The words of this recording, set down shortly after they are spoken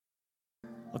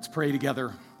Let's pray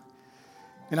together.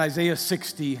 In Isaiah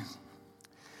 60,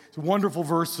 it's wonderful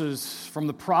verses from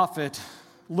the prophet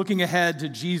looking ahead to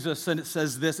Jesus, and it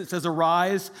says this. It says,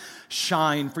 "Arise,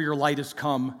 shine, for your light has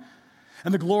come,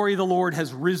 and the glory of the Lord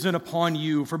has risen upon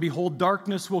you. For behold,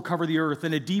 darkness will cover the earth,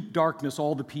 and a deep darkness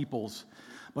all the peoples.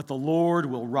 But the Lord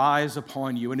will rise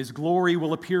upon you, and his glory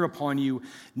will appear upon you.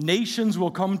 Nations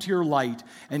will come to your light,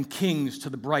 and kings to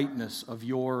the brightness of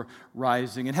your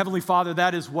rising." And Heavenly Father,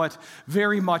 that is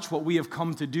very much what we have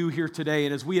come to do here today.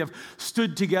 And as we have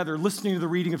stood together listening to the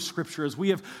reading of Scripture, as we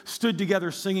have stood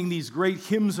together singing these great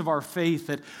hymns of our faith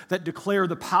that declare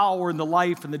the power and the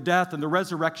life and the death and the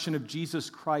resurrection of Jesus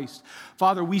Christ,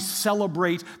 Father, we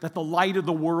celebrate that the light of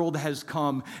the world has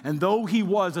come. And though he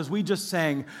was, as we just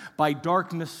sang, by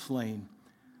darkness slain,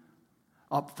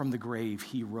 up from the grave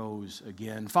he rose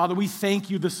again. Father, we thank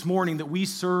you this morning that we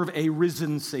serve a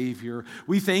risen Savior.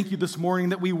 We thank you this morning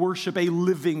that we worship a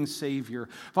living Savior.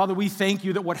 Father, we thank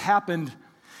you that what happened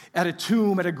at a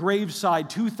tomb, at a graveside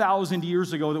 2,000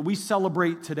 years ago that we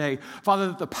celebrate today, Father,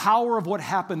 that the power of what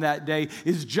happened that day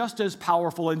is just as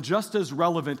powerful and just as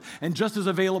relevant and just as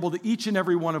available to each and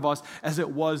every one of us as it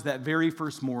was that very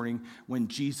first morning when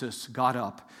Jesus got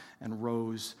up and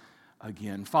rose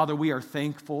again. Father, we are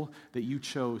thankful that you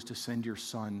chose to send your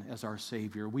Son as our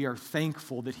Savior. We are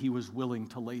thankful that he was willing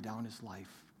to lay down his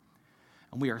life.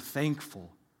 And we are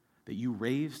thankful that you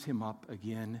raised him up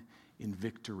again in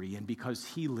victory. And because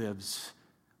he lives,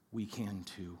 we can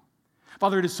too.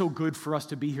 Father, it is so good for us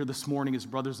to be here this morning as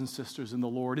brothers and sisters in the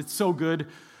Lord. It's so good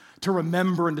to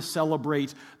remember and to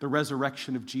celebrate the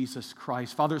resurrection of Jesus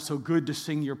Christ. Father, it's so good to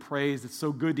sing your praise. It's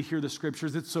so good to hear the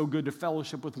Scriptures. It's so good to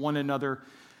fellowship with one another.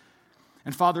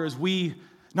 And Father, as we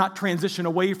not transition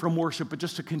away from worship, but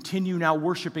just to continue now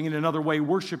worshiping in another way,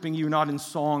 worshiping you not in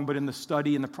song, but in the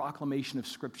study and the proclamation of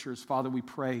Scriptures, Father, we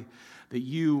pray that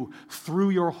you,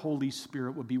 through your Holy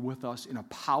Spirit, would be with us in a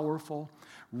powerful,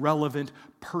 relevant,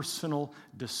 personal,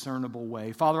 discernible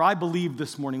way. Father, I believe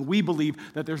this morning, we believe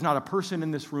that there's not a person in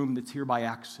this room that's here by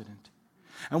accident.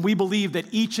 And we believe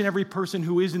that each and every person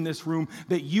who is in this room,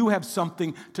 that you have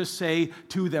something to say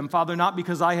to them. Father, not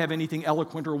because I have anything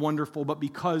eloquent or wonderful, but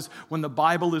because when the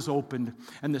Bible is opened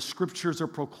and the Scriptures are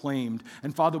proclaimed,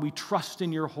 and Father, we trust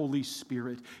in your Holy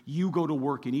Spirit, you go to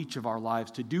work in each of our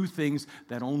lives to do things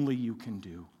that only you can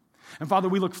do. And Father,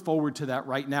 we look forward to that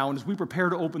right now. And as we prepare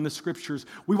to open the Scriptures,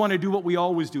 we want to do what we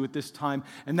always do at this time,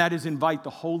 and that is invite the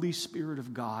Holy Spirit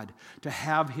of God to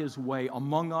have his way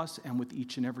among us and with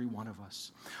each and every one of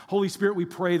us. Holy Spirit, we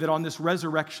pray that on this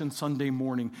Resurrection Sunday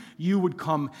morning, you would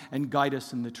come and guide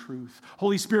us in the truth.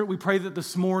 Holy Spirit, we pray that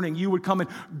this morning you would come and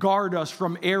guard us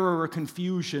from error or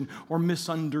confusion or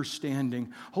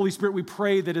misunderstanding. Holy Spirit, we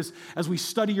pray that as we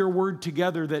study your word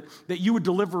together, that you would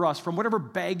deliver us from whatever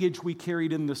baggage we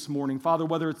carried in this morning. Father,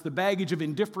 whether it's the baggage of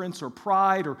indifference or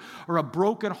pride or a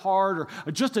broken heart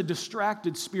or just a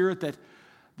distracted spirit, that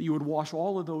you would wash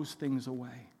all of those things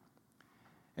away.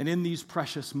 And in these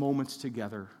precious moments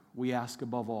together, we ask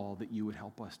above all that you would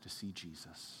help us to see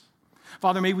Jesus.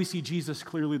 Father, may we see Jesus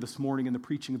clearly this morning in the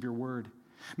preaching of your word.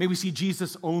 May we see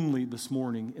Jesus only this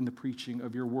morning in the preaching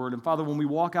of your word. And Father, when we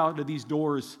walk out of these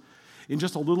doors in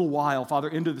just a little while, Father,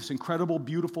 into this incredible,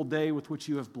 beautiful day with which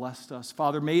you have blessed us,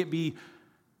 Father,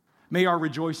 may our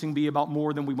rejoicing be about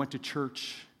more than we went to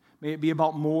church. May it be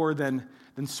about more than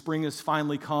spring has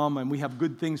finally come and we have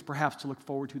good things perhaps to look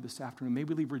forward to this afternoon. May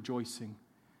we leave rejoicing,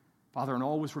 Father, and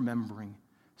always remembering,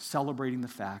 celebrating the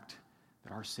fact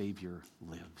that our Savior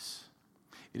lives.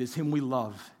 It is him we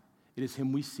love, it is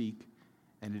him we seek,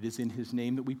 and it is in his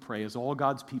name that we pray, as all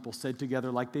God's people said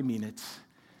together like they mean it.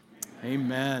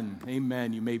 Amen.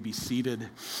 Amen. You may be seated.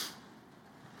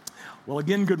 Well,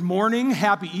 again, good morning.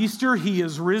 Happy Easter. He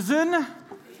is risen.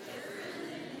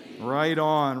 Right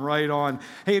on, right on.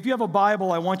 Hey, if you have a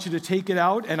Bible, I want you to take it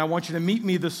out, and I want you to meet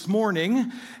me this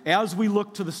morning as we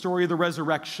look to the story of the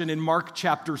resurrection in Mark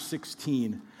chapter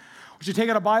 16. Would you take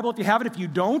out a Bible if you have it? If you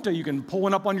don't, you can pull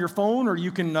one up on your phone, or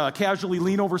you can casually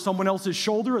lean over someone else's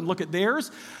shoulder and look at theirs.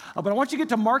 But I want you to get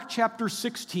to Mark chapter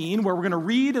 16, where we're going to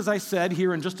read, as I said,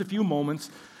 here in just a few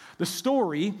moments,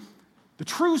 the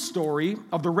true story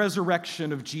of the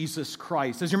resurrection of Jesus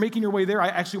Christ. As you're making your way there, I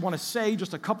actually want to say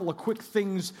just a couple of quick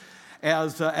things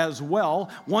as well.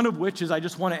 One of which is I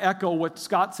just want to echo what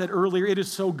Scott said earlier. It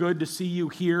is so good to see you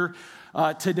here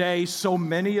today. So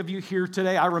many of you here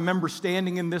today. I remember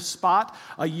standing in this spot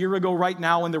a year ago right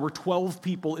now, and there were 12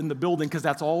 people in the building because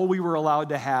that's all we were allowed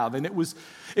to have. And it was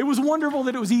wonderful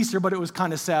that it was Easter, but it was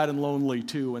kind of sad and lonely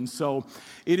too. And so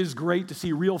it is great to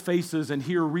see real faces and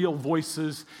hear real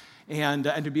voices and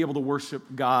to be able to worship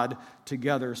God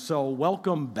together. So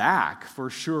welcome back for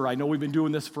sure. I know we've been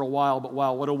doing this for a while, but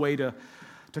wow, what a way to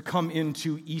come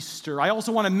into Easter. I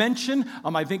also want to mention,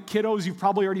 I think kiddos, you've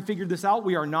probably already figured this out,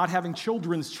 we are not having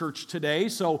children's church today,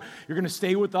 so you're going to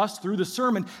stay with us through the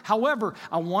sermon. However,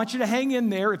 I want you to hang in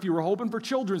there if you were hoping for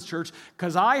children's church,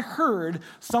 because I heard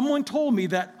someone told me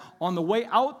that on the way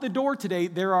out the door today,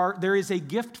 there is a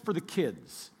gift for the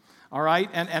kids, all right?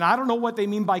 And I don't know what they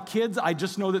mean by kids, I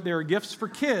just know that there are gifts for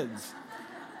kids.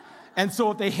 And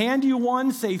so if they hand you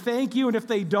one, say thank you, and if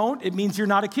they don't, it means you're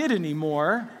not a kid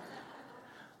anymore.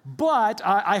 But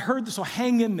I heard this, so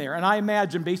hang in there. And I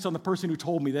imagine, based on the person who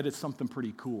told me, that it's something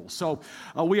pretty cool. So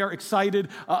we are excited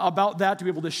about that, to be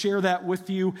able to share that with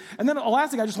you. And then the last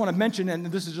thing I just want to mention, and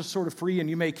this is just sort of free, and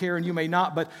you may care and you may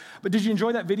not, but did you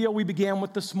enjoy that video we began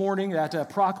with this morning, that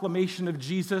proclamation of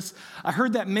Jesus? I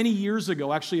heard that many years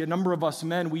ago. Actually, a number of us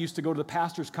men, we used to go to the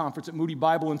pastor's conference at Moody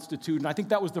Bible Institute, and I think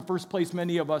that was the first place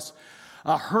many of us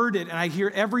heard it, and I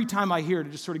hear every time I hear it, it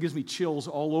just sort of gives me chills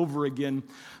all over again.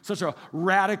 Such a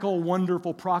radical,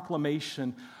 wonderful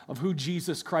proclamation of who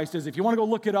Jesus Christ is. If you want to go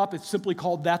look it up, it's simply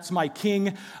called That's My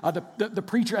King. The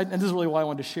preacher, and this is really why I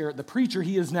wanted to share it, the preacher,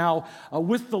 he is now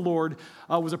with the Lord,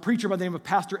 was a preacher by the name of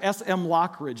Pastor S.M.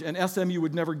 Lockridge. And S.M., you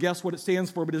would never guess what it stands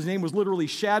for, but his name was literally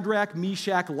Shadrach,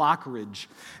 Meshach, Lockridge.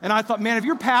 And I thought, man, if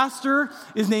your pastor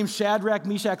is named Shadrach,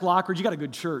 Meshach, Lockridge, you got a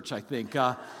good church, I think.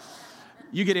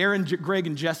 You get Aaron, Greg,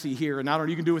 and Jesse here, and I don't know,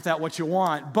 you can do with that what you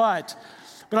want. But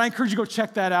I encourage you to go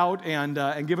check that out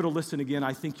and give it a listen again.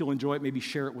 I think you'll enjoy it. Maybe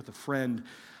share it with a friend,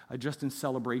 just in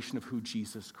celebration of who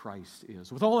Jesus Christ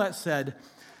is. With all that said,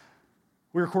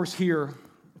 we're, of course, here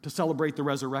to celebrate the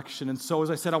resurrection. And so, as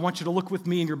I said, I want you to look with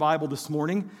me in your Bible this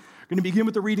morning. We're going to begin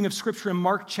with the reading of Scripture in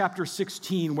Mark chapter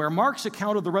 16, where Mark's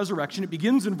account of the resurrection, it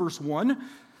begins in verse 1.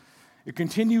 It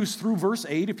continues through verse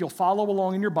 8. If you'll follow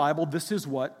along in your Bible, this is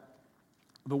what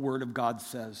the Word of God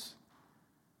says.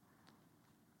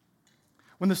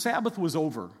 When the Sabbath was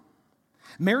over,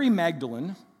 Mary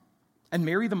Magdalene and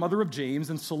Mary, the mother of James,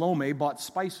 and Salome bought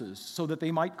spices so that they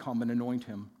might come and anoint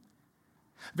him.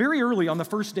 Very early on the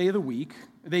first day of the week,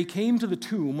 they came to the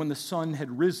tomb when the sun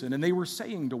had risen, and they were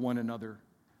saying to one another,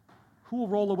 "Who will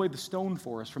roll away the stone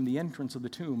for us from the entrance of the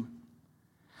tomb?"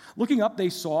 Looking up, they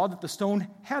saw that the stone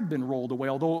had been rolled away,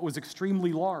 although it was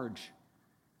extremely large.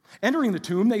 Entering the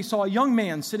tomb, they saw a young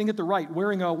man sitting at the right,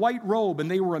 wearing a white robe,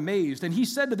 and they were amazed. And he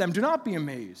said to them, "Do not be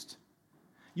amazed.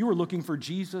 You are looking for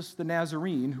Jesus the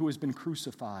Nazarene, who has been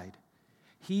crucified.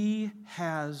 He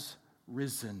has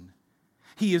risen.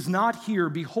 He is not here.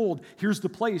 Behold, here's the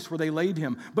place where they laid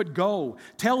him. But go,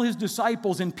 tell his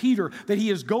disciples and Peter that he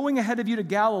is going ahead of you to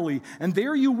Galilee, and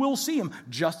there you will see him,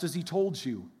 just as he told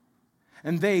you."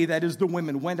 And they, that is the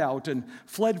women, went out and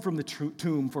fled from the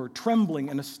tomb, for trembling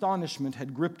and astonishment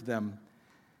had gripped them.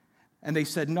 And they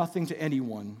said nothing to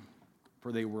anyone,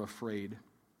 for they were afraid.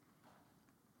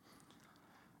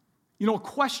 You know, a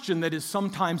question that is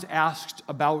sometimes asked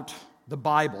about the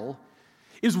Bible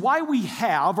is why we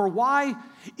have, or why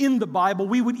in the Bible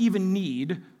we would even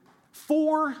need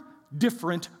 4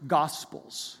 different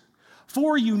Gospels.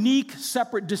 4 unique,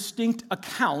 separate, distinct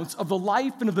accounts of the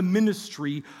life and of the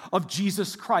ministry of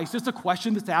Jesus Christ. It's a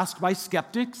question that's asked by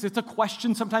skeptics. It's a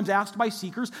question sometimes asked by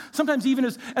seekers. Sometimes even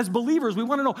as believers, we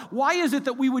want to know, why is it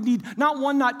that we would need not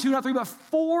 1, not 2, not 3, but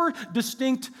 4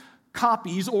 distinct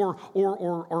copies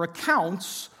or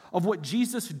accounts of what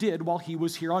Jesus did while he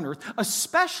was here on earth,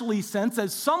 especially since,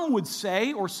 as some would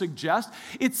say or suggest,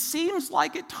 it seems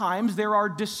like at times there are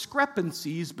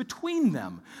discrepancies between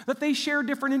them, that they share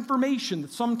different information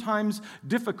that's sometimes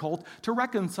difficult to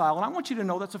reconcile. And I want you to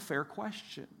know that's a fair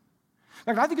question. In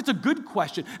fact, I think it's a good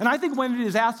question, and I think when it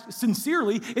is asked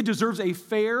sincerely, it deserves a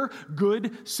fair,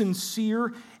 good,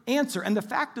 sincere answer. And the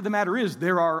fact of the matter is,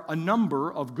 there are a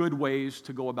number of good ways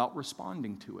to go about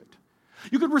responding to it.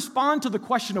 You could respond to the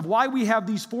question of why we have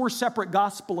these 4 separate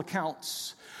gospel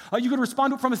accounts. You could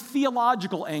respond to it from a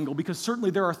theological angle, because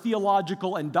certainly there are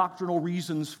theological and doctrinal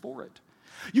reasons for it.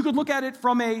 You could look at it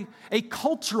from a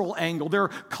cultural angle. There are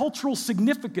cultural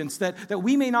significance that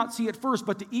we may not see at first,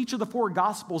 but to each of the 4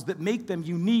 gospels that make them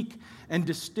unique and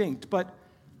distinct. But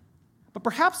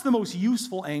perhaps the most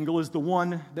useful angle is the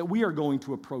one that we are going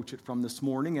to approach it from this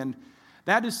morning, and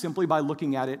that is simply by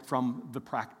looking at it from the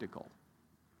practical.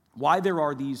 Why there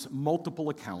are these multiple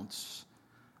accounts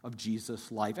of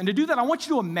Jesus' life. And to do that, I want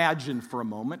you to imagine for a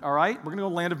moment, all right? We're going to go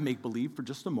land of make-believe for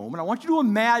just a moment. I want you to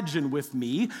imagine with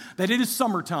me that it is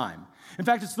summertime. In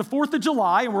fact, it's the 4th of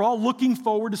July, and we're all looking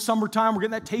forward to summertime. We're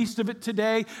getting that taste of it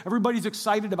today. Everybody's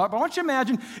excited about it. But I want you to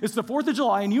imagine it's the 4th of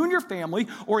July, and you and your family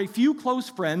or a few close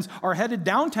friends are headed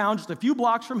downtown just a few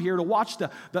blocks from here to watch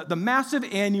the massive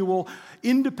annual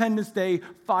Independence Day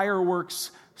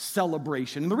fireworks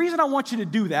celebration. And the reason I want you to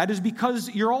do that is because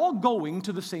you're all going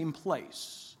to the same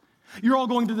place. You're all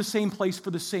going to the same place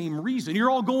for the same reason. You're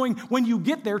all going, when you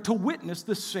get there, to witness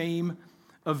the same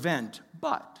event.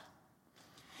 But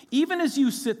even as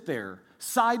you sit there,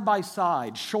 side by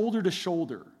side, shoulder to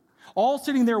shoulder, all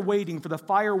sitting there waiting for the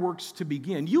fireworks to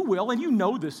begin, you will, and you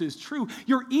know this is true,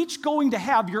 you're each going to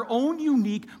have your own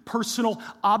unique personal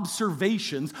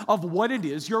observations of what it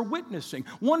is you're witnessing.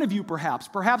 One of you perhaps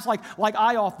like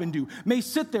I often do, may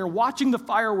sit there watching the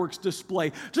fireworks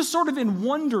display, just sort of in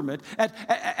wonderment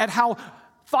at how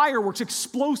fireworks,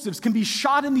 explosives can be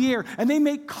shot in the air, and they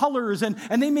make colors and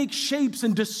they make shapes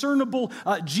and discernible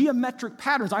geometric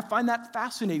patterns. I find that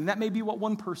fascinating. That may be what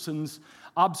one person's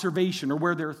observation or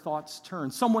where their thoughts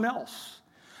turn. Someone else,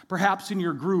 perhaps in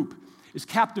your group, is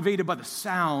captivated by the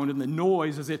sound and the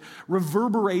noise as it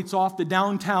reverberates off the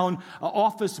downtown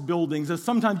office buildings, as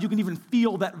sometimes you can even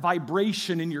feel that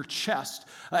vibration in your chest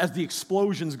as the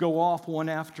explosions go off one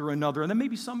after another. And then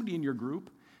maybe somebody in your group,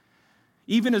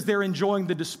 even as they're enjoying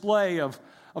the display of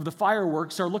the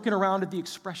fireworks, are looking around at the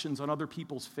expressions on other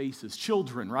people's faces.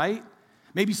 Children, right?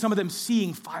 Maybe some of them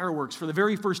seeing fireworks for the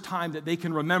very first time that they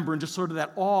can remember, and just sort of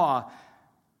that awe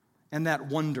and that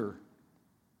wonder.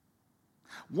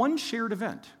 One shared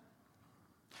event,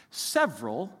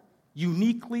 several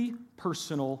uniquely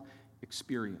personal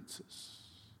experiences.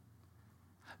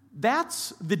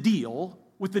 That's the deal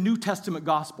with the New Testament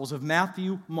Gospels of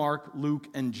Matthew, Mark, Luke,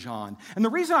 and John. And the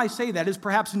reason I say that is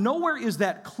perhaps nowhere is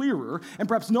that clearer, and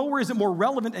perhaps nowhere is it more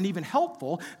relevant and even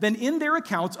helpful than in their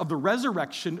accounts of the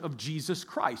resurrection of Jesus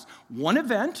Christ. One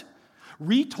event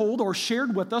retold or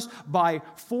shared with us by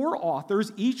 4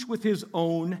 authors, each with his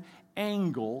own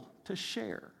angle to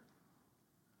share.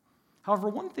 However,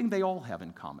 one thing they all have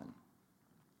in common.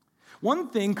 One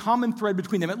thing, common thread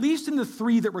between them, at least in the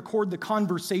 3 that record the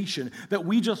conversation that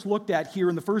we just looked at here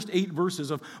in the first 8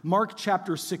 verses of Mark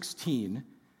chapter 16,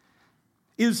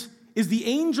 is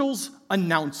the angel's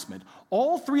announcement.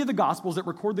 All 3 of the Gospels that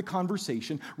record the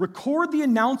conversation record the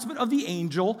announcement of the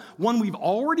angel, one we've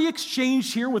already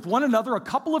exchanged here with one another a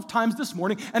couple of times this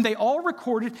morning, and they all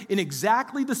record it in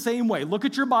exactly the same way. Look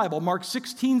at your Bible, Mark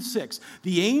 16:6.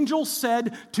 The angel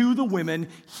said to the women,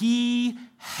 "He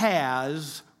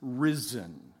has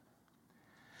risen."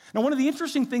 Now, one of the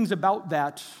interesting things about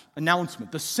that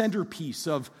announcement, the centerpiece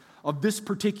of this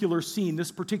particular scene,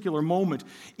 this particular moment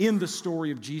in the story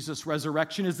of Jesus'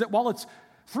 resurrection, is that while it's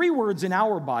 3 words in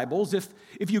our Bibles,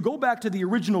 if you go back to the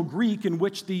original Greek in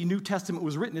which the New Testament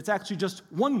was written, it's actually just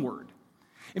 1 word.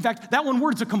 In fact, that 1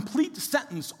 word is a complete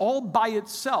sentence all by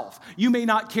itself. You may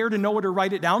not care to know it or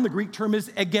write it down. The Greek term is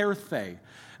egerthe.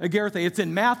 Egerthe. It's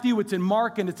in Matthew, it's in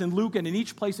Mark, and it's in Luke, and in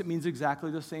each place it means exactly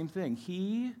the same thing.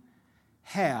 He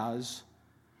has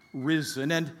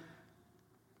risen. And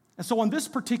so on this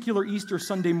particular Easter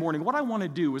Sunday morning, what I want to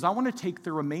do is I want to take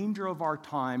the remainder of our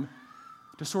time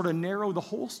to sort of narrow the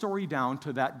whole story down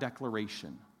to that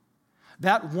declaration.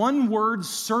 That 1-word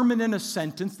sermon in a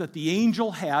sentence that the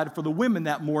angel had for the women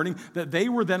that morning, that they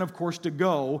were then, of course, to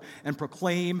go and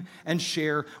proclaim and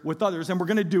share with others. And we're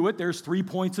going to do it. There's 3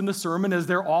 points in the sermon, as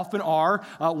there often are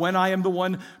when I am the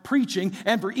one preaching.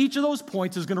 And for each of those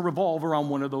points is going to revolve around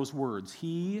one of those words.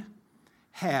 He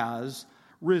has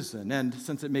risen. And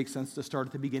since it makes sense to start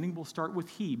at the beginning, we'll start with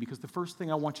he, because the first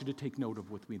thing I want you to take note of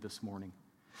with me this morning,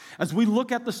 as we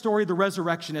look at the story of the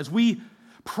resurrection, as we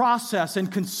process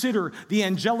and consider the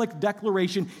angelic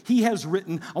declaration he has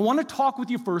written, I want to talk with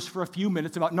you first for a few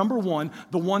minutes about, number 1,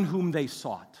 the one whom they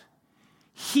sought.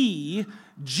 He,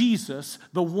 Jesus,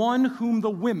 the one whom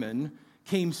the women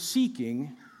came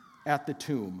seeking at the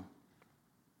tomb.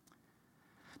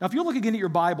 Now, if you look again at your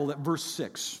Bible at verse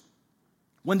 6,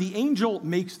 when the angel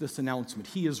makes this announcement,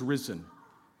 he is risen,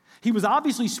 he was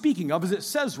obviously speaking of, as it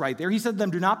says right there, he said to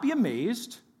them, "Do not be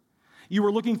amazed. You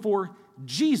are looking for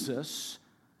Jesus,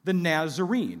 the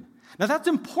Nazarene." Now that's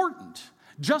important,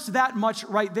 just that much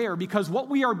right there, because what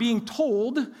we are being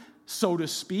told, so to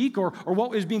speak, or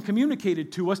what is being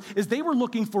communicated to us, is they were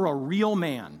looking for a real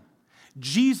man.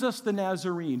 Jesus the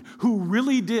Nazarene, who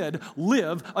really did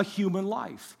live a human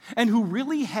life and who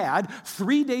really had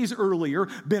 3 days earlier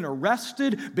been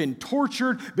arrested, been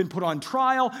tortured, been put on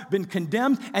trial, been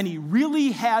condemned, and he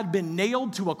really had been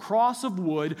nailed to a cross of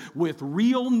wood with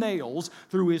real nails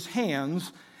through his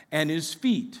hands and his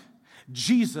feet.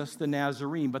 Jesus the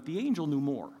Nazarene. But the angel knew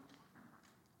more.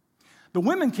 The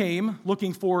women came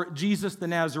looking for Jesus the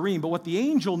Nazarene, but what the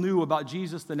angel knew about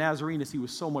Jesus the Nazarene is he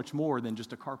was so much more than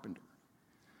just a carpenter.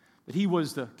 That he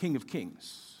was the King of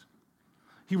Kings.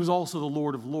 He was also the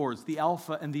Lord of Lords, the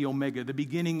Alpha and the Omega, the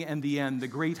beginning and the end, the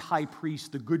great high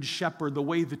priest, the good shepherd, the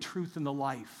way, the truth, and the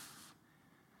life.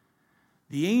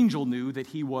 The angel knew that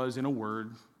he was, in a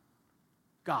word,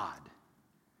 God.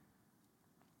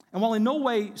 And while in no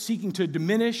way seeking to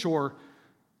diminish or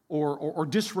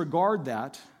disregard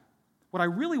that, what I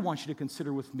really want you to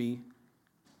consider with me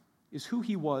is who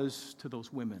he was to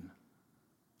those women.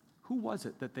 Who was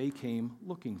it that they came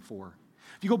looking for?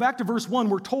 If you go back to verse 1,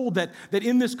 we're told that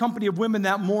in this company of women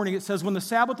that morning, it says, when the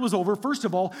Sabbath was over, first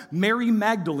of all, Mary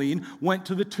Magdalene went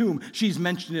to the tomb. She's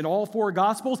mentioned in all 4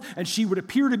 Gospels, and she would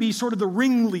appear to be sort of the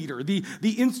ringleader, the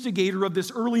instigator of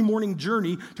this early morning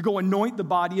journey to go anoint the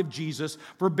body of Jesus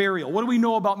for burial. What do we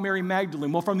know about Mary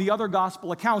Magdalene? Well, from the other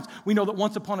Gospel accounts, we know that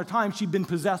once upon a time, she'd been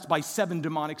possessed by 7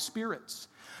 demonic spirits.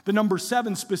 The number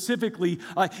 7 specifically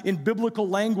in biblical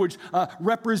language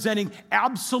representing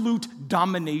absolute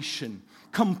domination,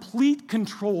 complete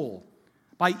control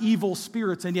by evil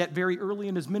spirits. And yet very early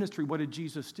in his ministry, what did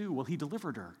Jesus do? Well, he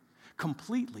delivered her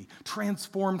completely,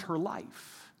 transformed her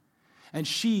life. And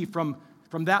she, from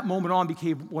that moment on,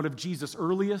 became one of Jesus'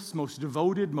 earliest, most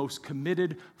devoted, most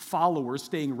committed followers,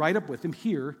 staying right up with him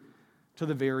here to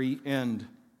the very end.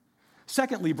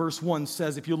 Secondly, verse 1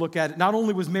 says, if you look at it, not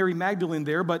only was Mary Magdalene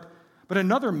there, but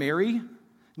another Mary,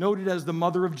 noted as the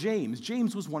mother of James.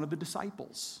 James was one of the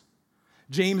disciples.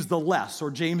 James the Less, or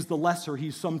James the Lesser,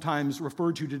 he's sometimes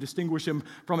referred to distinguish him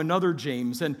from another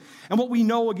James. And what we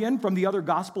know, again, from the other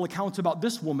gospel accounts about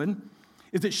this woman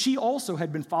is that she also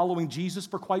had been following Jesus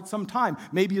for quite some time.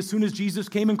 Maybe as soon as Jesus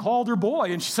came and called her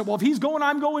boy, and she said, well, if he's going,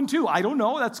 I'm going too. I don't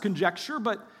know, that's conjecture,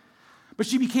 but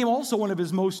she became also one of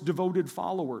his most devoted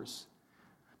followers.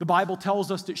 The Bible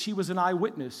tells us that she was an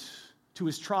eyewitness to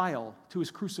his trial, to his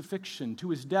crucifixion,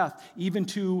 to his death, even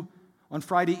to, on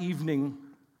Friday evening,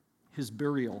 his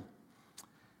burial.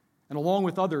 And along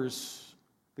with others,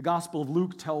 the Gospel of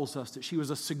Luke tells us that she was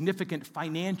a significant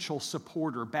financial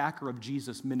supporter, backer of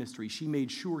Jesus' ministry. She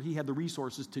made sure he had the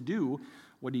resources to do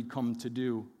what he'd come to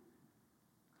do.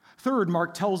 Third,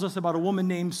 Mark tells us about a woman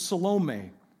named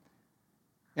Salome.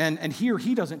 And here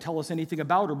he doesn't tell us anything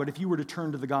about her, but if you were to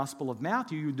turn to the Gospel of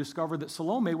Matthew, you'd discover that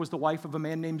Salome was the wife of a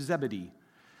man named Zebedee.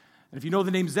 And if you know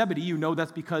the name Zebedee, you know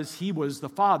that's because he was the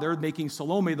father, making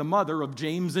Salome the mother of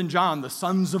James and John, the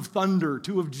sons of thunder,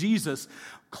 2 of Jesus'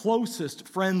 closest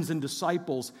friends and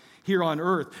disciples here on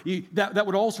earth. That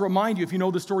would also remind you, if you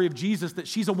know the story of Jesus, that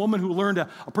she's a woman who learned a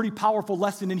pretty powerful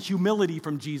lesson in humility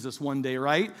from Jesus one day,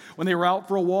 right? When they were out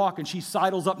for a walk and she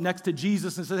sidles up next to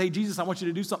Jesus and says, hey, Jesus, I want you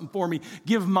to do something for me.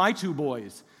 Give my 2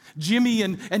 boys, Jimmy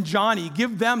and Johnny,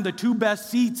 give them the 2 best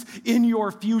seats in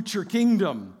your future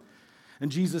kingdom.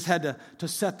 And Jesus had to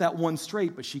set that one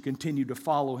straight, but she continued to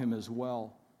follow him as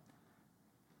well.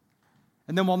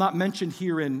 And then while not mentioned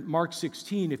here in Mark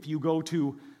 16, if you go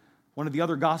to one of the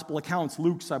other gospel accounts,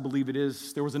 Luke's, I believe it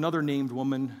is, there was another named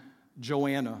woman,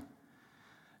 Joanna.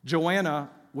 Joanna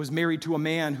was married to a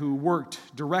man who worked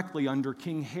directly under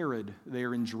King Herod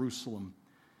there in Jerusalem.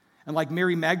 And like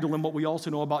Mary Magdalene, what we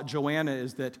also know about Joanna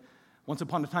is that once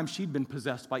upon a time she'd been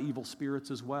possessed by evil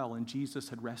spirits as well, and Jesus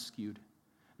had rescued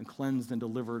and cleansed and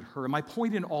delivered her. And my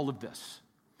point in all of this,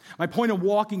 my point in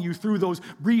walking you through those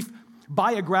brief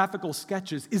biographical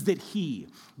sketches is that he,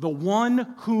 the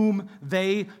one whom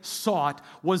they sought,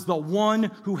 was the one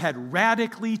who had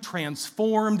radically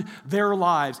transformed their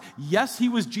lives. Yes, he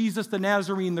was Jesus the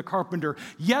Nazarene, the carpenter.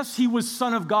 Yes, he was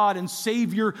Son of God and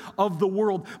Savior of the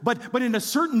world. But in a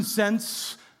certain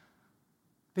sense,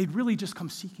 they'd really just come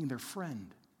seeking their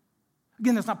friend.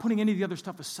 Again, that's not putting any of the other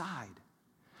stuff aside.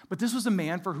 But this was a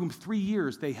man for whom 3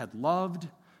 years they had loved,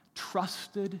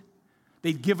 trusted,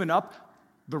 they'd given up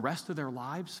the rest of their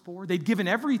lives for. They'd given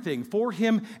everything for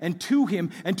him and to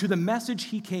the message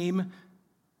he came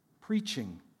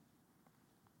preaching.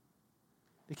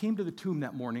 They came to the tomb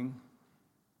that morning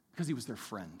because he was their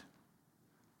friend.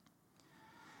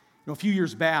 You know, a few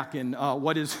years back in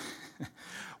what is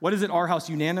at our house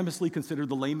unanimously considered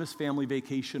the lamest family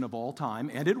vacation of all time,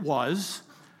 and it was.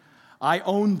 I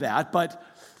own that, but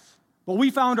we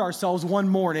found ourselves one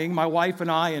morning, my wife and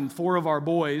I and 4 of our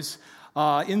boys,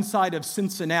 inside of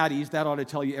Cincinnati. That ought to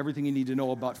tell you everything you need to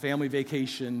know about family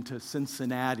vacation to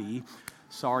Cincinnati.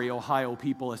 Sorry, Ohio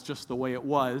people, it's just the way it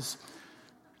was.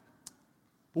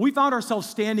 But we found ourselves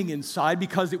standing inside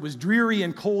because it was dreary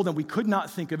and cold and we could not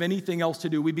think of anything else to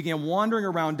do. We began wandering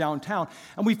around downtown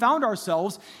and we found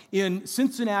ourselves in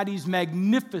Cincinnati's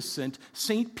magnificent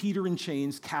St. Peter and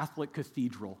Chains Catholic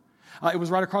Cathedral. It was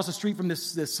right across the street from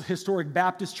this historic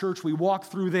Baptist church. We walked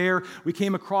through there. We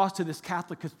came across to this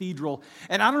Catholic cathedral.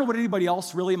 And I don't know what anybody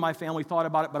else really in my family thought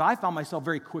about it, but I found myself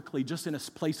very quickly just in a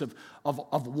place of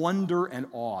wonder and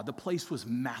awe. The place was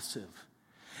massive.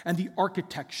 And the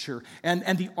architecture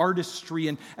and the artistry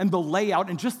and the layout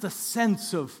and just the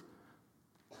sense of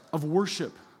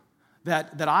worship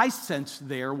that I sensed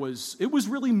there was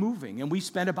really moving. And we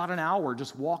spent about an hour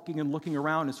just walking and looking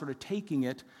around and sort of taking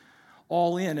it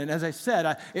all in. And as I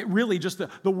said, it really just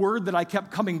the word that I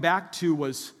kept coming back to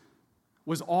was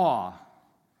awe.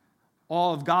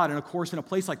 Awe of God. And of course, in a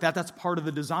place like that, that's part of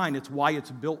the design. It's why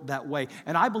it's built that way.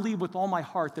 And I believe with all my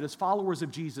heart that as followers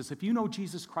of Jesus, if you know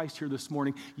Jesus Christ here this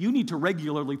morning, you need to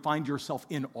regularly find yourself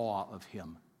in awe of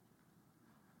him.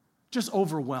 Just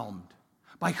overwhelmed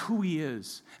by who he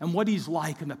is and what he's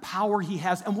like and the power he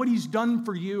has and what he's done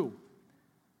for you.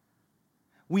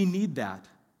 We need that.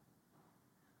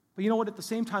 But you know what? At the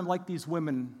same time, like these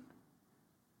women,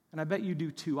 and I bet you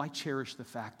do too, I cherish the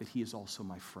fact that he is also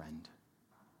my friend.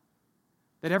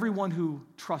 That everyone who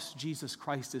trusts Jesus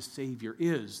Christ as Savior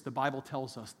is, the Bible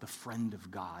tells us, the friend of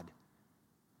God.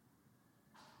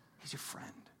 He's your friend.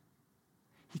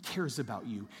 He cares about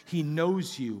you. He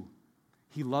knows you.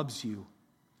 He loves you.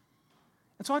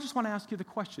 And so I just want to ask you the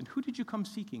question, who did you come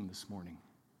seeking this morning?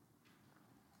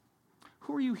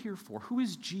 Who are you here for? Who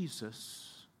is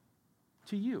Jesus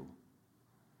to you?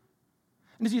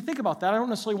 And as you think about that, I don't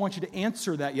necessarily want you to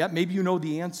answer that yet. Maybe you know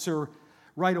the answer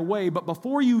right away, but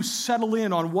before you settle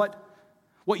in on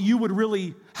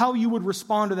how you would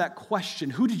respond to that question,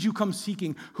 who did you come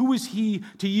seeking? Who is he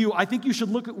to you? I think you should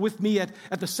look with me at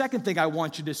the second thing I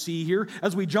want you to see here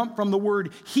as we jump from the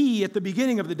word he at the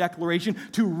beginning of the declaration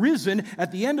to risen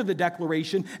at the end of the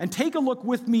declaration, and take a look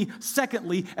with me,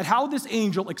 secondly, at how this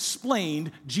angel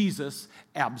explained Jesus'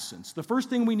 absence. The first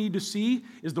thing we need to see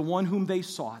is the one whom they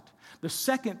sought. The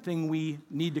second thing we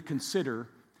need to consider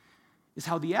is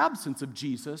how the absence of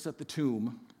Jesus at the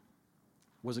tomb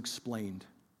was explained.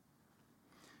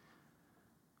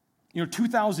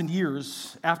 2,000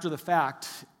 years after the fact,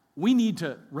 we need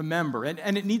to remember,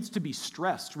 and it needs to be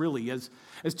stressed, really, as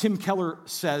Tim Keller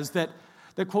says, that,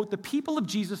 quote, the people of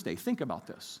Jesus' day, think about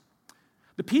this.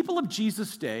 The people of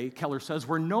Jesus' day, Keller says,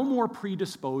 were no more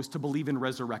predisposed to believe in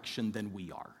resurrection than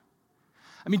we are.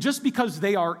 I mean, just because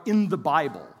they are in the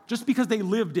Bible, just because they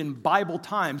lived in Bible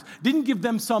times, didn't give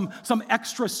them some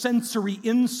extra sensory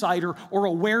insight or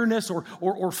awareness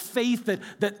or faith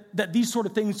that these sort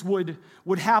of things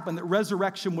would happen, that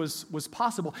resurrection was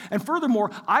possible. And furthermore,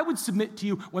 I would submit to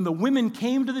you, when the women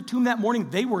came to the tomb that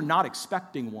morning, they were not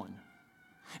expecting one.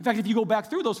 In fact, if you go back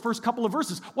through those first couple of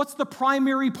verses, what's the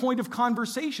primary point of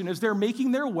conversation as they're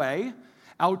making their way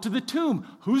out to the tomb?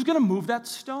 Who's going to move that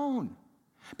stone?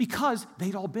 Because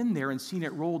they'd all been there and seen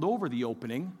it rolled over the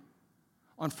opening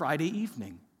on Friday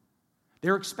evening.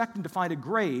 They're expecting to find a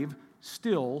grave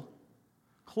still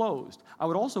closed. I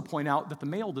would also point out that the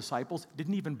male disciples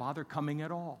didn't even bother coming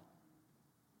at all.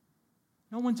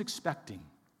 No one's expecting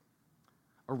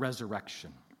a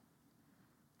resurrection.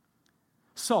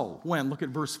 So, look at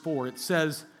verse 4, it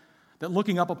says that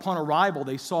looking up upon arrival,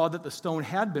 they saw that the stone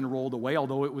had been rolled away,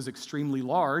 although it was extremely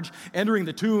large. Entering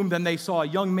the tomb, then they saw a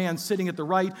young man sitting at the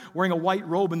right, wearing a white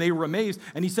robe, and they were amazed.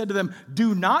 And he said to them,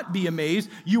 "Do not be amazed.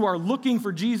 You are looking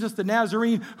for Jesus the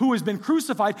Nazarene, who has been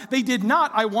crucified." They did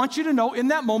not, I want you to know, in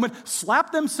that moment,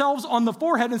 slap themselves on the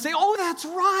forehead and say, "Oh, that's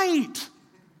right.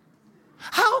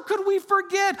 How could we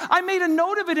forget? I made a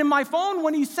note of it in my phone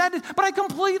when he said it, but I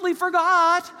completely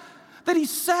forgot that he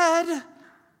said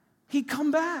he'd come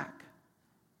back."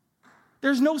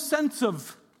 There's no sense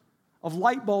of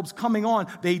light bulbs coming on.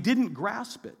 They didn't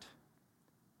grasp it.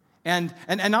 And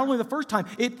not only the first time,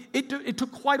 it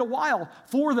took quite a while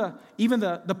for even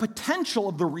the potential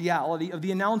of the reality of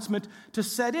the announcement to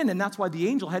set in. And that's why the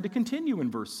angel had to continue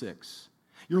in verse 6.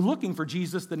 You're looking for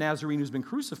Jesus the Nazarene who's been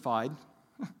crucified.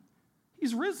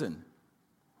 He's risen.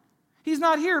 He's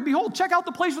not here. Behold, check out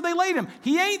the place where they laid him.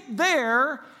 He ain't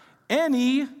there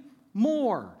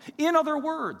anymore. In other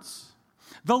words,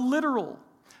 the literal,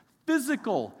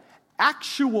 physical,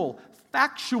 actual,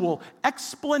 factual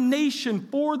explanation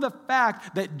for the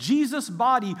fact that Jesus'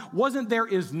 body wasn't there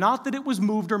is not that it was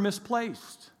moved or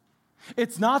misplaced.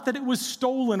 It's not that it was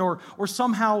stolen or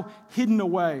somehow hidden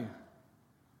away.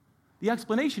 The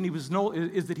explanation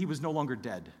is that he was no longer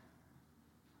dead.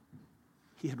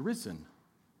 He had risen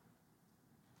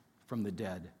from the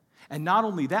dead. And not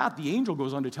only that, the angel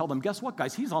goes on to tell them, guess what,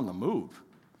 guys? He's on the move.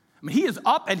 I mean, he is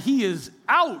up and he is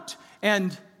out,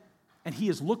 and he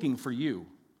is looking for you.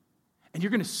 And you're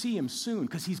going to see him soon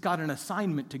because he's got an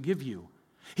assignment to give you.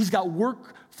 He's got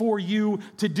work for you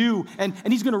to do, and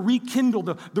he's going to rekindle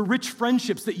the rich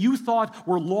friendships that you thought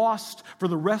were lost for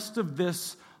the rest of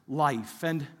this life.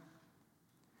 And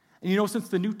you know, since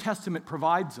the New Testament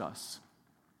provides us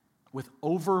with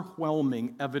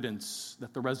overwhelming evidence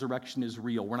that the resurrection is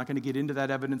real, we're not going to get into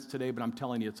that evidence today, but I'm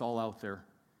telling you, it's all out there.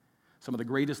 Some of the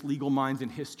greatest legal minds in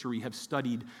history have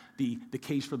studied the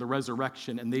case for the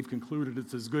resurrection, and they've concluded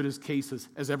it's as good a case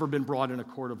as ever been brought in a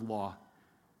court of law.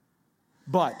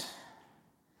 But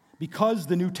because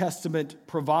the New Testament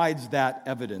provides that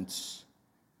evidence,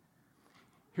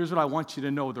 here's what I want you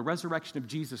to know. The resurrection of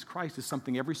Jesus Christ is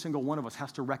something every single one of us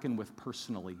has to reckon with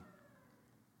personally.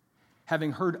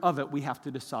 Having heard of it, we have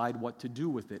to decide what to do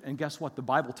with it. And guess what? The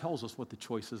Bible tells us what the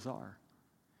choices are.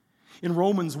 In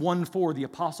Romans 1:4, the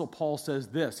Apostle Paul says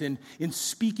this, in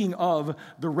speaking of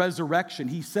the resurrection,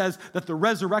 he says that the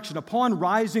resurrection, upon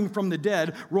rising from the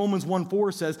dead, Romans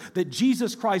 1:4 says that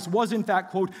Jesus Christ was in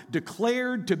fact, quote,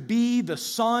 declared to be the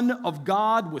Son of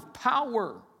God with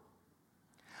power.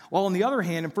 While on the other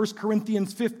hand, in 1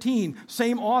 Corinthians 15,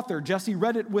 same author, Jesse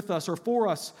read it with us or for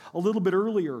us a little bit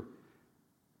earlier,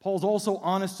 Paul's also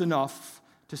honest enough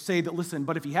to say that, listen,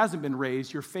 but if he hasn't been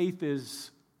raised, your faith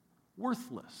is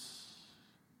worthless.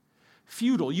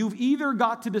 Futile. You've either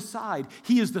got to decide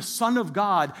he is the Son of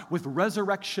God with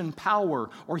resurrection power,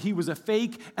 or he was a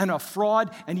fake and a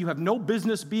fraud, and you have no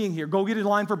business being here. Go get in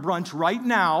line for brunch right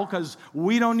now, because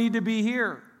we don't need to be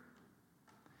here.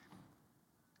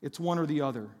 It's one or the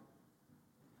other.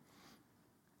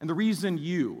 And the reason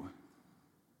you,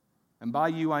 and by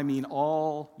you I mean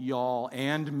all y'all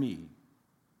and me,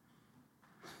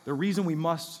 the reason we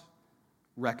must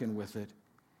reckon with it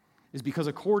is because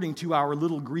according to our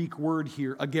little Greek word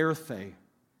here, agerthe,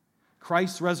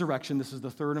 Christ's resurrection, this is the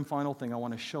third and final thing I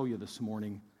want to show you this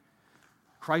morning.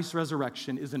 Christ's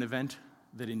resurrection is an event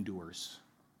that endures.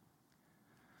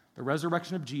 The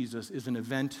resurrection of Jesus is an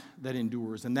event that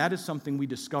endures, and that is something we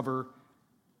discover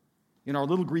in our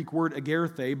little Greek word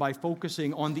agerthe by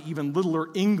focusing on the even littler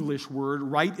English word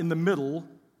right in the middle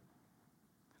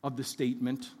of the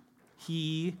statement,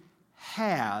 he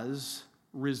has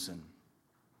risen.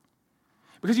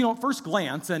 Because, you know, at first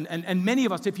glance, and many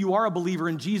of us, if you are a believer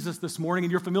in Jesus this morning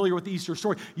and you're familiar with the Easter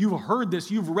story, you've heard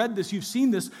this, you've read this, you've seen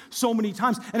this so many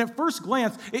times. And at first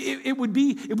glance, it would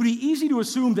be easy to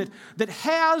assume that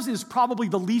has is probably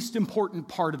the least important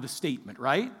part of the statement,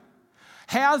 right?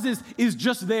 Has is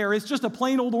just there. It's just a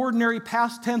plain old ordinary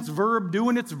past tense verb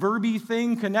doing its verby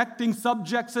thing, connecting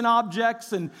subjects and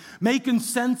objects and making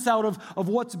sense out of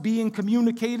what's being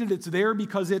communicated. It's there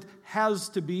because it has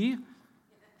to be.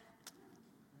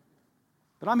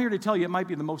 But I'm here to tell you it might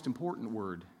be the most important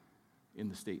word in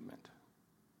the statement.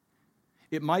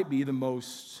 It might be the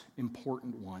most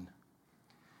important one.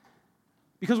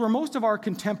 Because where most of our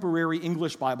contemporary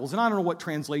English Bibles, and I don't know what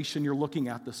translation you're looking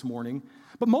at this morning,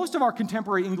 but most of our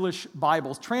contemporary English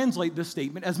Bibles translate this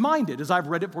statement as mine did, as I've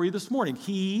read it for you this morning.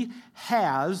 He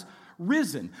has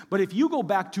risen. But if you go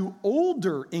back to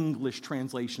older English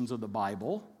translations of the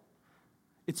Bible,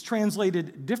 it's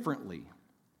translated differently,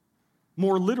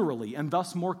 more literally, and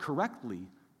thus more correctly.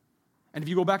 And if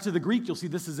you go back to the Greek, you'll see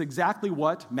this is exactly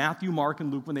what Matthew, Mark,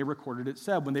 and Luke, when they recorded it,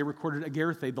 said. When they recorded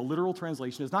agerthe, the literal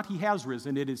translation is not he has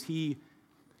risen, it is he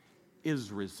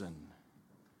is risen.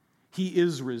 He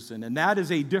is risen. And that is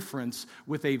a difference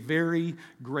with a very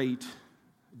great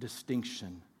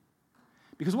distinction.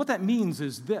 Because what that means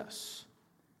is this.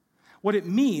 What it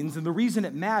means, and the reason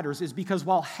it matters, is because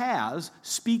while has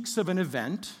speaks of an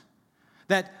event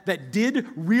that did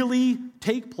really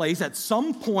take place at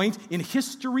some point in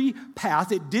history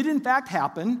past. It did in fact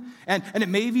happen, and it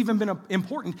may have even been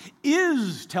important.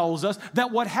 Is tells us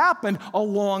that what happened a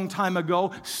long time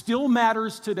ago still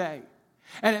matters today.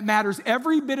 And it matters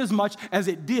every bit as much as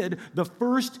it did the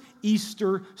first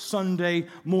Easter Sunday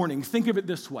morning. Think of it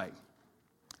this way.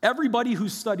 Everybody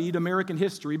who's studied American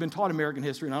history, been taught American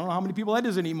history, and I don't know how many people that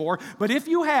is anymore, but if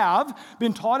you have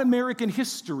been taught American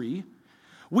history,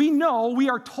 we know, we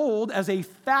are told as a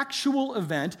factual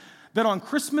event that on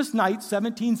Christmas night,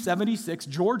 1776,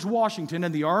 George Washington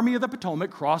and the Army of the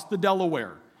Potomac crossed the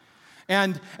Delaware.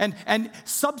 And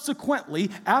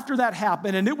subsequently, after that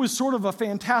happened, and it was sort of a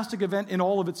fantastic event in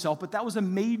all of itself, but that was a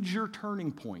major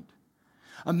turning point.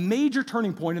 A major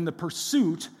turning point in the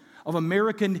pursuit of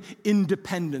American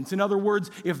independence. In other words,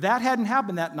 if that hadn't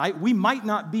happened that night, we might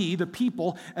not be the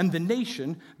people and the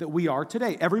nation that we are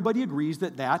today. Everybody agrees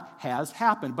that that has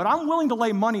happened. But I'm willing to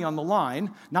lay money on the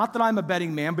line, not that I'm a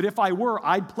betting man, but if I were,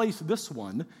 I'd place this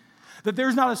one, that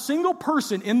there's not a single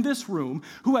person in this room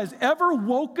who has ever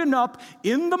woken up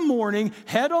in the morning,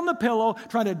 head on the pillow,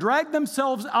 trying to drag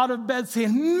themselves out of bed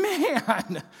saying,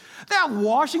 man, that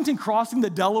Washington crossing the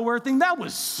Delaware thing, that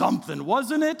was something,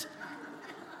 wasn't it?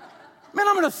 Man,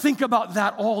 I'm going to think about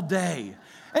that all day.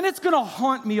 And it's going to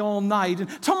haunt me all night. And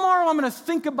tomorrow I'm going to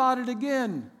think about it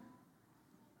again.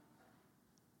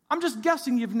 I'm just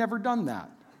guessing you've never done that.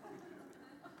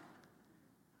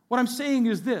 What I'm saying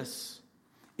is this.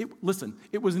 Listen,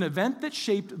 it was an event that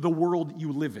shaped the world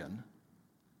you live in,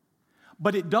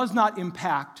 but it does not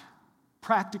impact,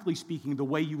 practically speaking, the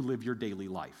way you live your daily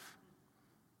life.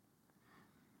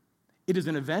 It is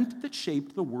an event that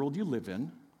shaped the world you live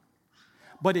in,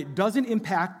 but it doesn't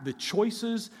impact the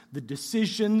choices, the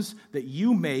decisions that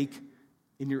you make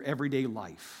in your everyday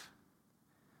life.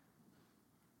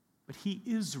 But he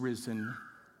is risen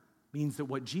means that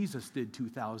what Jesus did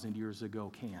 2,000 years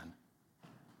ago can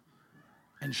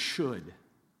and should.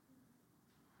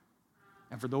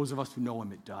 And for those of us who know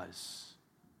him, it does.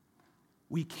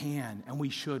 We can and we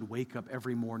should wake up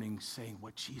every morning saying,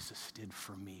 what Jesus did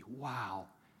for me. Wow.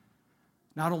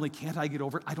 Not only can't I get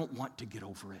over it, I don't want to get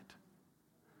over it.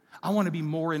 I want to be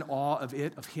more in awe of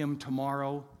it, of him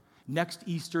tomorrow, next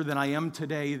Easter than I am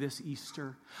today, this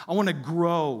Easter. I want to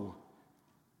grow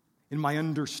in my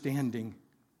understanding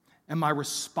and my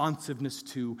responsiveness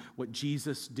to what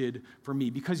Jesus did for me.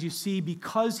 Because you see,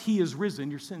 because he is risen,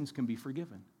 your sins can be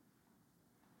forgiven.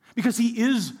 Because he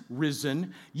is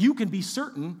risen, you can be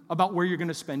certain about where you're going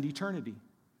to spend eternity.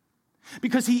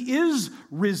 Because he is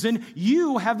risen,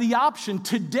 you have the option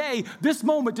today, this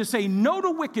moment, to say no to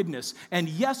wickedness and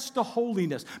yes to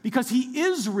holiness. Because he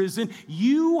is risen,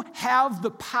 you have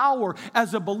the power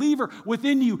as a believer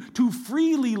within you to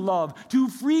freely love, to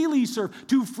freely serve,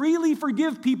 to freely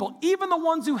forgive people, even the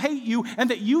ones who hate you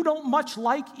and that you don't much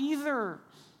like either.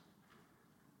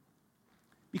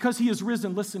 Because he is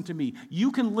risen, listen to me,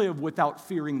 you can live without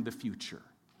fearing the future.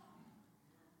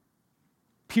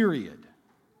 Period.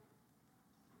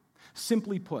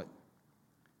 Simply put,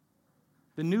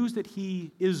 the news that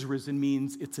he is risen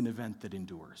means it's an event that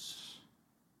endures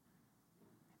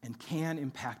and can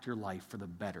impact your life for the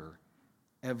better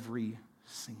every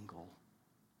single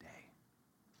day.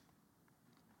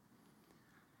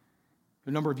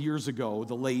 A number of years ago,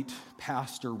 the late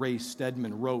Pastor Ray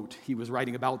Stedman wrote, he was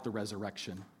writing about the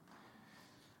resurrection.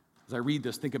 As I read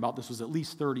this, think about this was at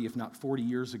least 30, if not 40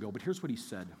 years ago, but here's what he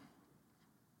said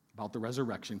about the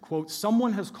resurrection. Quote,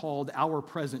 someone has called our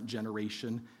present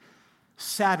generation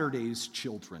Saturday's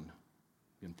children.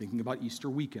 I'm thinking about Easter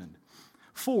weekend.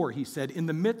 For, he said, in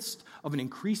the midst of an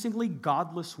increasingly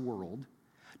godless world,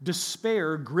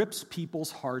 despair grips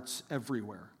people's hearts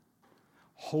everywhere.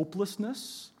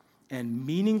 Hopelessness and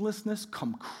meaninglessness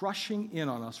come crushing in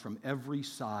on us from every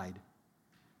side.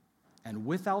 And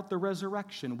without the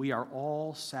resurrection, we are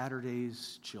all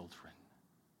Saturday's children.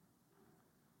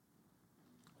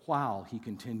 While, he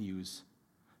continues,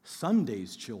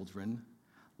 Sunday's children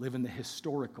live in the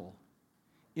historical,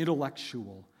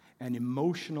 intellectual, and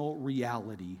emotional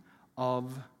reality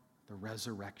of the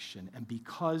resurrection. And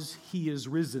because he is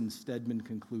risen, Stedman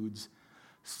concludes,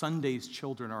 Sunday's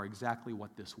children are exactly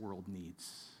what this world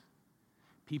needs.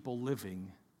 People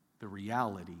living the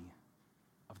reality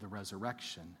of the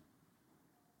resurrection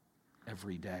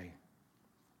every day.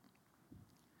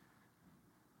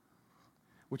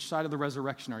 Which side of the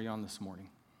resurrection are you on this morning?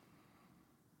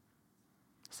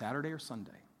 Saturday or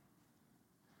Sunday?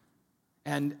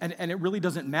 And it really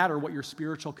doesn't matter what your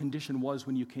spiritual condition was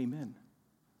when you came in.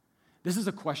 This is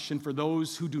a question for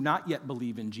those who do not yet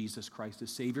believe in Jesus Christ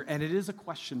as Savior, and it is a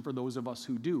question for those of us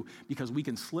who do, because we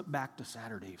can slip back to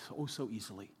Saturday so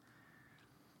easily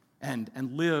and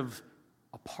live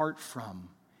apart from,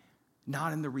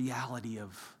 not in the reality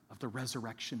of the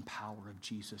resurrection power of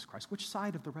Jesus Christ. Which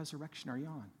side of the resurrection are you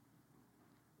on?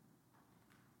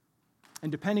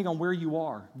 And depending on where you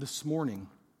are this morning,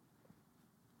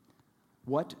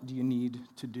 what do you need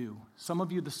to do? Some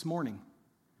of you this morning,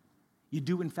 you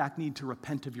do in fact need to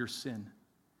repent of your sin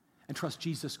and trust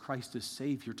Jesus Christ as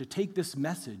Savior, to take this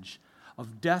message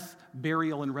of death,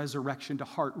 burial, and resurrection to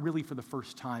heart really for the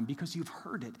first time, because you've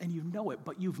heard it and you know it,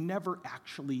 but you've never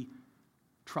actually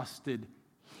trusted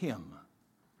him.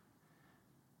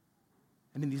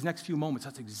 And in these next few moments,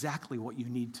 that's exactly what you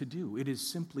need to do. It is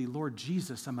simply, Lord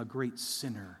Jesus, I'm a great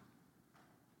sinner,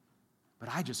 but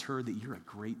I just heard that you're a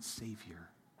great Savior,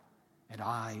 and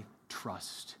I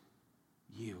trust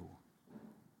you.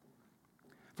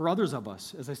 For others of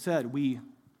us, as I said, we're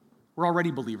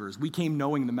already believers. We came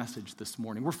knowing the message this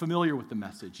morning. We're familiar with the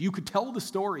message. You could tell the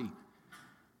story,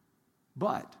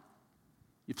 but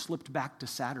you've slipped back to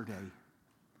Saturday.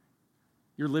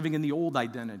 You're living in the old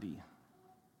identity.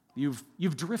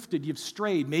 You've drifted, you've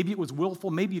strayed. Maybe it was willful,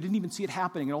 maybe you didn't even see it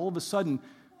happening, and all of a sudden,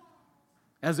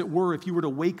 as it were, if you were to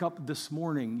wake up this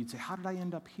morning, you'd say, how did I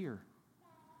end up here?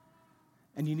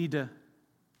 And you need to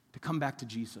come back to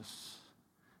Jesus.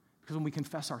 Because when we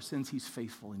confess our sins, he's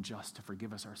faithful and just to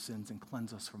forgive us our sins and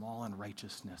cleanse us from all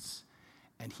unrighteousness.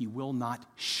 And he will not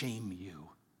shame you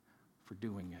for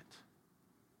doing it.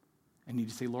 And you need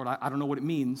to say, Lord, I don't know what it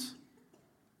means,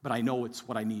 but I know it's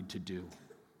what I need to do.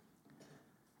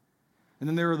 And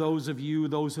then there are those of you,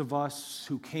 those of us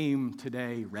who came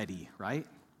today ready, right?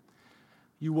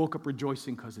 You woke up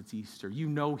rejoicing because it's Easter. You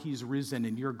know he's risen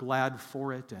and you're glad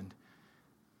for it and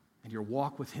your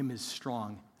walk with him is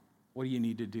strong. What do you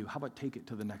need to do? How about take it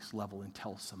to the next level and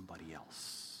tell somebody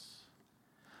else?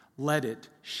 Let it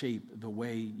shape the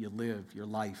way you live your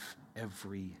life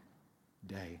every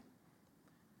day.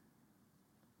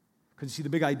 Because you see, the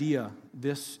big idea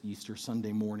this Easter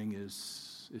Sunday morning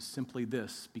is simply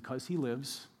this: because he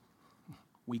lives,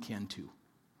 we can too.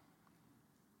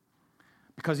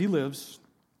 Because he lives,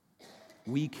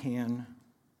 we can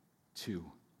too.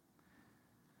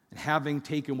 And having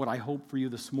taken what I hope for you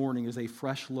this morning is a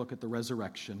fresh look at the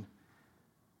resurrection,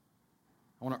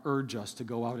 I want to urge us to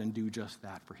go out and do just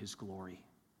that for his glory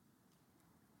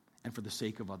and for the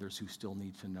sake of others who still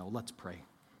need to know. Let's pray.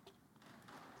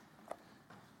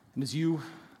 And as you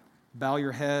bow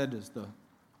your head, as the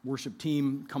worship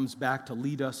team comes back to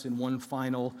lead us in one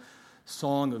final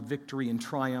song of victory and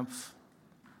triumph,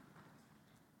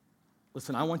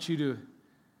 listen, I want to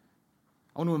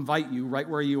invite you right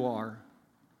where you are,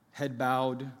 head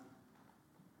bowed,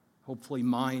 hopefully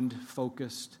mind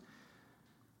focused,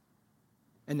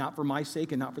 and not for my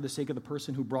sake and not for the sake of the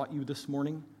person who brought you this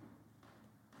morning,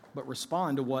 but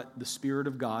respond to what the Spirit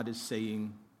of God is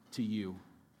saying to you.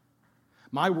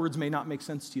 My words may not make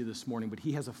sense to you this morning, but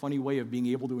he has a funny way of being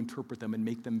able to interpret them and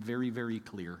make them very, very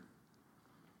clear.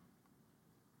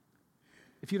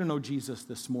 If you don't know Jesus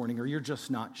this morning or you're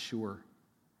just not sure,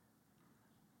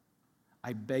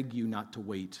 I beg you not to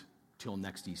wait till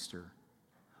next Easter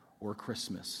or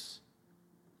Christmas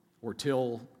or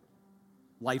till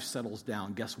life settles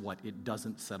down. Guess what? It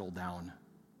doesn't settle down.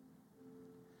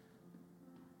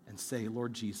 And say,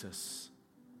 Lord Jesus,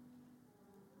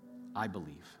 I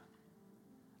believe.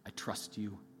 I trust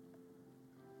you.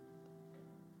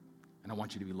 And I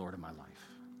want you to be Lord of my life.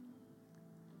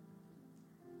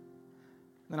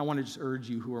 And then I want to just urge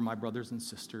you who are my brothers and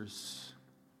sisters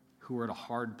who are at a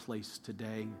hard place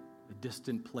today, a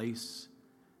distant place.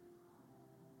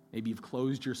 Maybe you've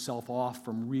closed yourself off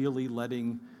from really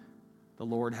letting the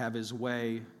Lord have his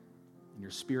way, and your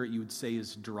spirit, you would say,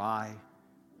 is dry.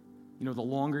 You know, the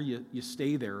longer you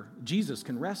stay there, Jesus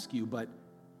can rescue, but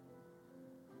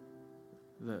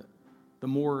the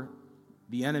more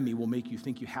the enemy will make you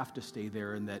think you have to stay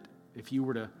there, and that if you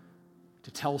were to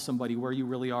tell somebody where you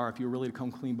really are, if you were really to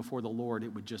come clean before the Lord,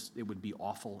 it would be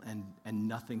awful, and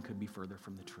nothing could be further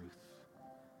from the truth.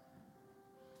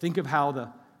 Think of how the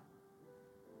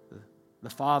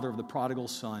father of the prodigal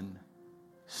son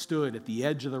stood at the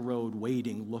edge of the road,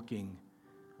 waiting, looking,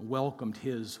 and welcomed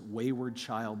his wayward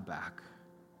child back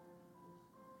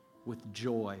with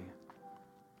joy,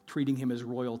 treating him as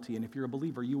royalty. And if you're a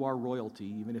believer, you are royalty,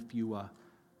 even if you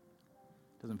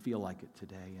doesn't feel like it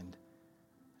today. And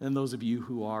then those of you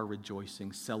who are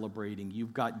rejoicing, celebrating,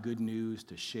 you've got good news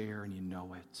to share and you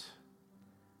know it.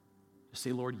 Just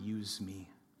say, Lord, use me.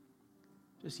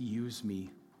 Just use me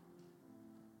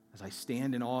as I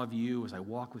stand in awe of you, as I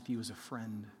walk with you as a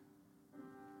friend.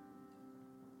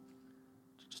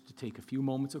 Just to take a few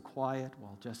moments of quiet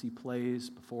while Jesse plays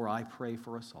before I pray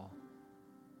for us all.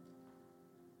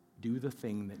 Do the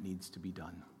thing that needs to be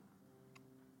done.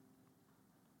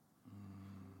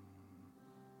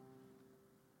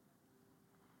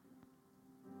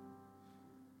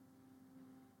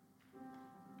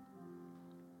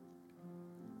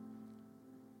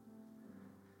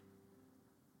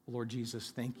 Lord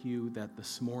Jesus, thank you that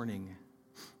this morning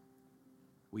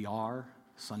we are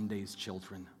Sunday's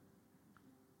children.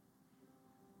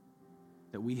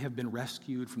 That we have been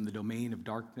rescued from the domain of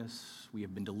darkness. We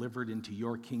have been delivered into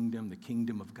your kingdom, the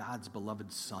kingdom of God's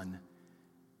beloved Son.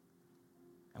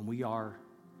 And we are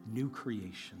new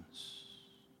creations.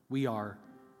 We are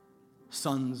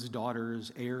sons,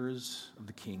 daughters, heirs of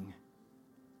the King.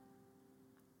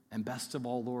 And best of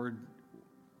all, Lord,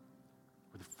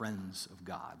 we're the friends of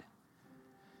God.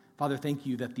 Father, thank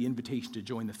you that the invitation to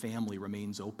join the family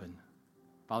remains open.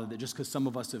 Father, that just because some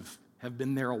of us have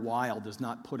been there a while does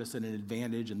not put us at an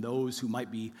advantage, and those who might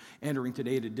be entering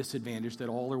today at a disadvantage, that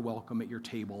all are welcome at your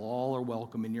table, all are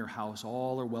welcome in your house,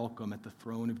 all are welcome at the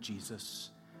throne of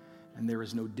Jesus, and there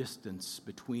is no distance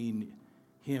between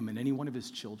him and any one of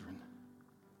his children.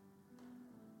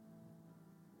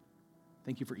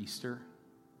 Thank you for Easter.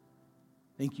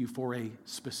 Thank you for a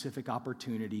specific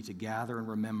opportunity to gather and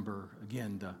remember,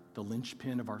 again, the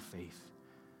linchpin of our faith,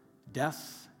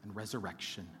 death and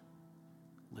resurrection,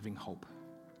 living hope.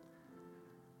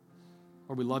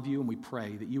 Lord, we love you and we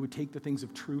pray that you would take the things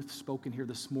of truth spoken here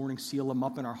this morning, seal them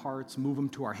up in our hearts, move them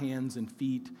to our hands and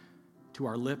feet, to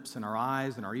our lips and our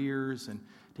eyes and our ears, and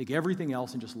take everything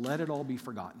else and just let it all be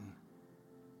forgotten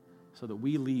so that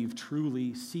we leave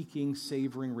truly seeking,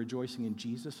 savoring, rejoicing in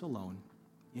Jesus alone,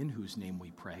 in whose name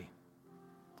we pray.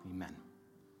 Amen.